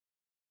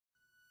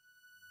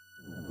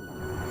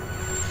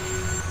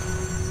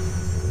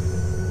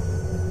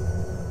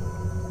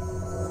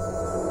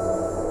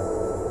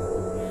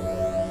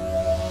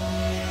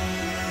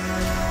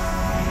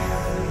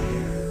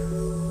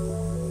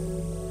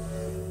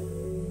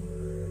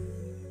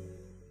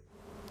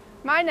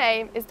My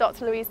name is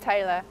Dr. Louise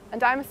Taylor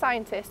and I'm a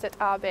scientist at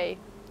RB.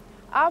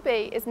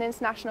 RB is an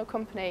international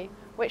company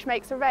which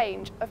makes a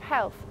range of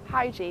health,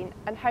 hygiene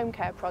and home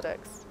care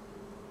products.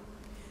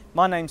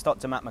 My name's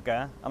Dr. Matt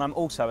McGurr and I'm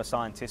also a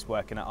scientist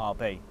working at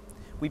RB.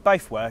 We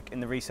both work in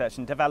the research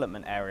and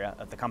development area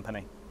of the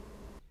company.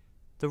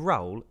 The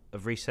role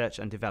of research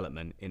and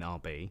development in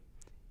RB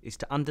is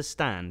to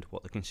understand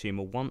what the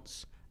consumer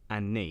wants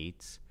and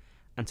needs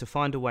and to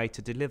find a way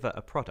to deliver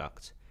a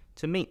product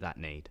to meet that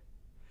need.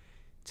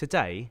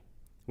 Today,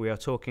 we are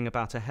talking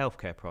about a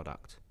healthcare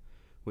product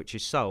which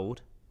is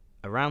sold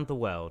around the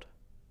world,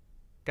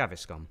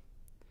 Gaviscon.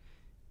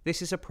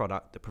 This is a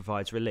product that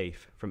provides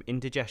relief from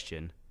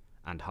indigestion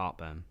and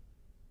heartburn.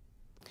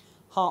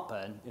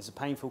 Heartburn is a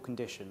painful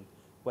condition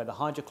where the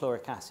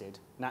hydrochloric acid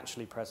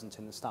naturally present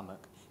in the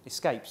stomach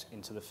escapes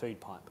into the food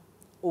pipe,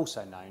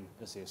 also known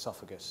as the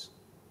esophagus.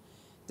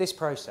 This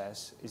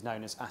process is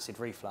known as acid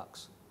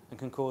reflux and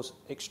can cause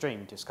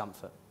extreme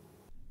discomfort.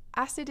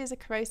 Acid is a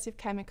corrosive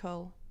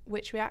chemical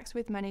which reacts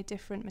with many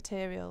different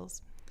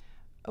materials.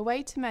 A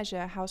way to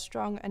measure how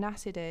strong an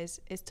acid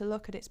is to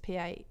look at its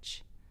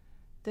pH.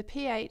 The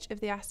pH of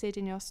the acid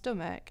in your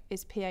stomach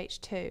is pH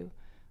 2,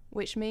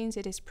 which means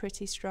it is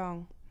pretty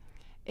strong.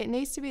 It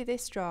needs to be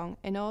this strong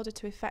in order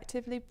to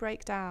effectively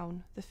break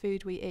down the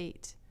food we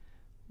eat.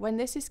 When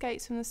this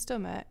escapes from the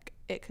stomach,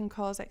 it can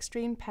cause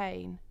extreme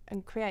pain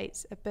and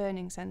creates a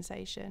burning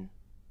sensation.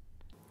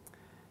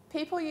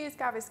 People use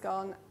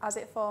Gaviscon as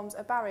it forms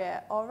a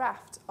barrier or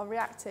raft on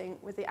reacting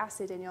with the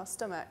acid in your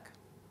stomach.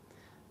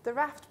 The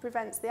raft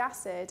prevents the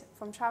acid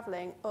from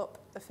travelling up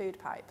the food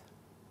pipe.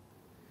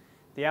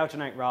 The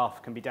alginate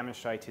raft can be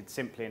demonstrated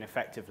simply and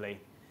effectively.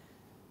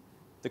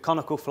 The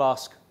conical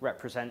flask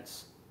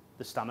represents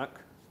the stomach,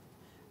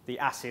 the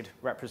acid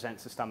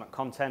represents the stomach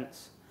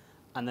contents,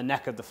 and the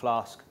neck of the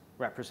flask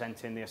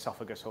representing the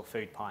esophagus or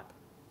food pipe.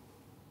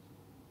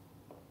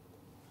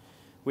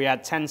 We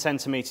add 10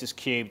 centimetres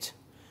cubed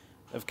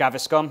of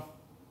Gaviscon.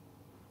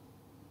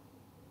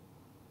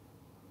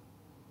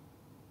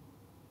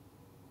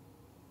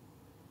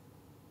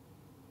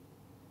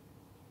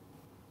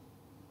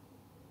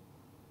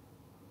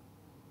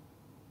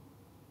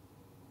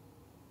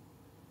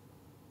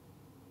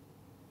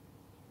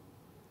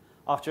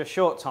 After a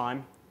short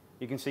time,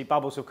 you can see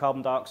bubbles of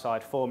carbon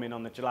dioxide forming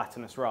on the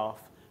gelatinous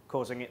raft,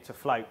 causing it to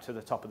float to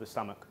the top of the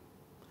stomach,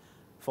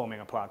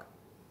 forming a plug.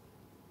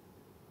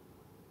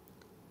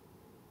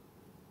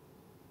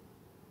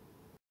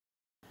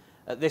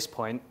 At this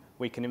point,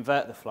 we can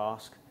invert the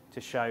flask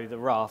to show the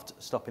raft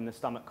stopping the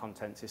stomach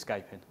contents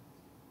escaping.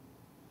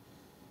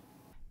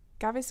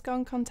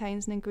 Gaviscon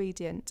contains an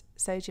ingredient,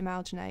 sodium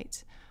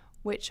alginate,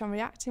 which on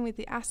reacting with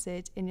the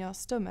acid in your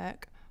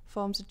stomach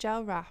forms a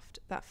gel raft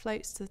that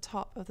floats to the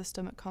top of the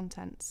stomach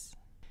contents.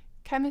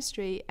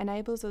 Chemistry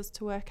enables us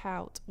to work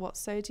out what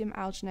sodium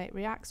alginate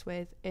reacts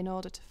with in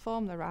order to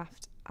form the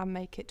raft and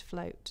make it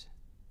float.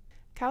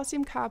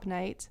 Calcium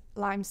carbonate,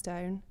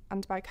 limestone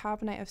and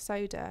bicarbonate of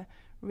soda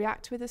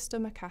react with the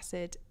stomach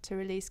acid to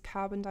release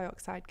carbon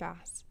dioxide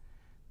gas.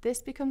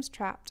 This becomes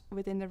trapped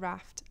within the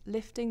raft,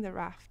 lifting the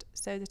raft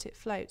so that it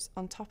floats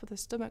on top of the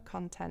stomach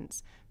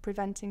contents,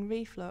 preventing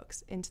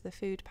reflux into the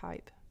food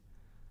pipe.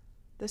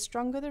 The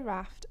stronger the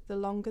raft, the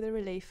longer the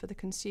relief for the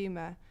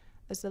consumer,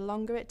 as the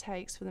longer it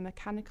takes for the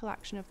mechanical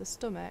action of the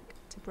stomach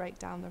to break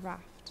down the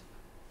raft.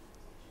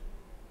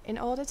 In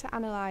order to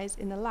analyse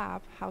in the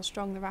lab how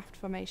strong the raft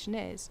formation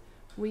is,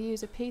 we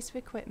use a piece of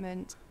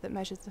equipment that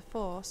measures the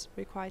force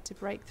required to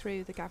break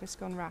through the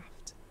Gaviscon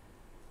raft.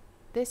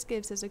 This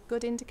gives us a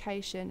good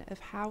indication of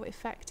how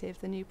effective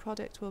the new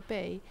product will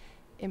be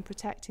in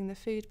protecting the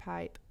food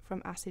pipe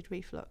from acid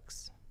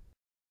reflux.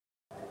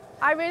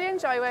 I really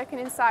enjoy working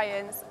in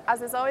science as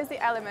there's always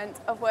the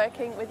element of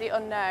working with the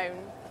unknown.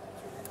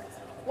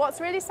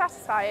 What's really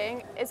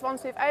satisfying is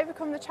once we've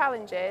overcome the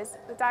challenges,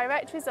 the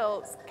direct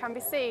results can be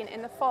seen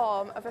in the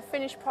form of a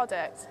finished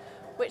product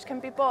which can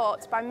be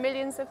bought by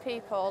millions of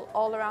people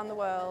all around the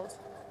world.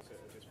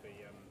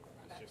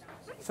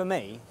 For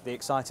me, the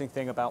exciting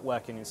thing about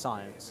working in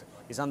science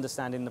is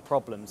understanding the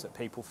problems that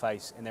people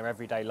face in their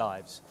everyday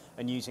lives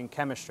and using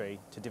chemistry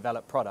to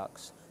develop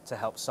products to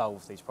help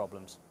solve these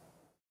problems.